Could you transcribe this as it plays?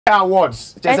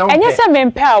awards. And yes, I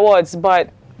mean pair awards, but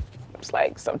it's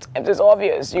like sometimes it's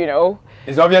obvious, you know.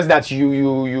 It's obvious that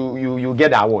you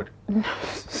get the award.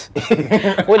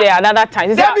 Well, there another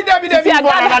time. Debbie,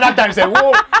 another time. Say,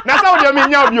 whoa, now how do you mean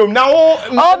now?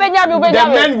 Oh, Benjamin. The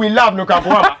men we love no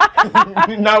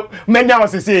kapwa. Now, men now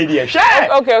say it. Share.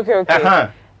 Okay.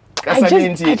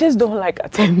 I just don't like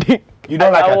attending. You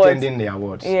don't like attending the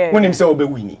awards? Yeah. When him say obe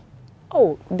winnie.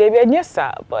 Oh, David, yes,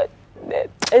 sir, but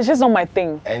it's just not my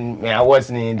thing. And my awards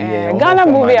in the Ghana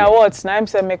Movie Awards. Now I'm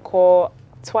saying me call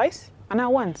twice and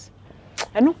not once.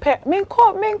 I no pay me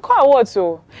call awards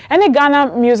so. Any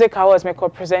Ghana Music Awards me call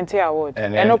presenter award.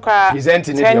 And no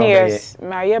presenting 10 years.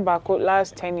 My year back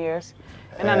last 10 years.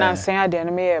 And I'm saying I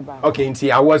didn't me year back. Okay,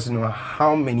 into awards no.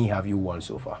 How many have you won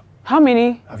so far? How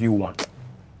many have you won?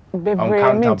 Baby,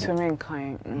 mean to me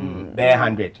kind. Bare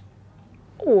 100.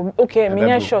 Oh, okay.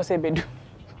 Me sure say bedu.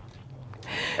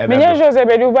 Me sure say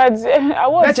bedu, but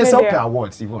awards. Let's just up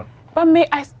awards, Yvonne. But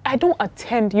I don't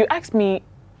attend. You asked me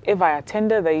if I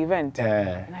attended the event,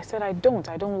 and I said I don't.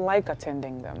 I don't like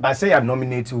attending them. But say I'm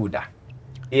nominated with that.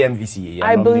 AMVCA.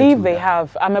 I believe they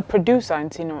have. I'm a producer,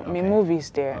 and you know, me movies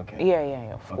there. Okay.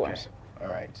 Yeah, of course. All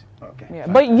right. Okay. Yeah,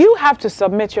 but you have to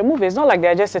submit your movie. It's not like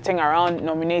they're just sitting around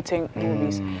nominating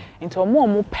movies into a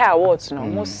more pair awards, you know,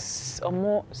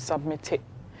 more submit it.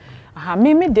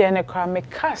 Me there na cry me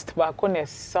cast back on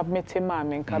submitting ma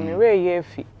me can me re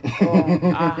yefi.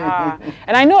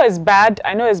 And I know it's bad.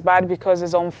 I know it's bad because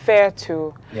it's unfair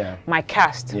to my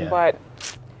cast, but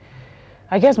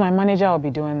I guess my manager will be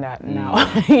doing that now.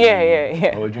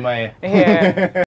 Yeah. Oh, Yeah.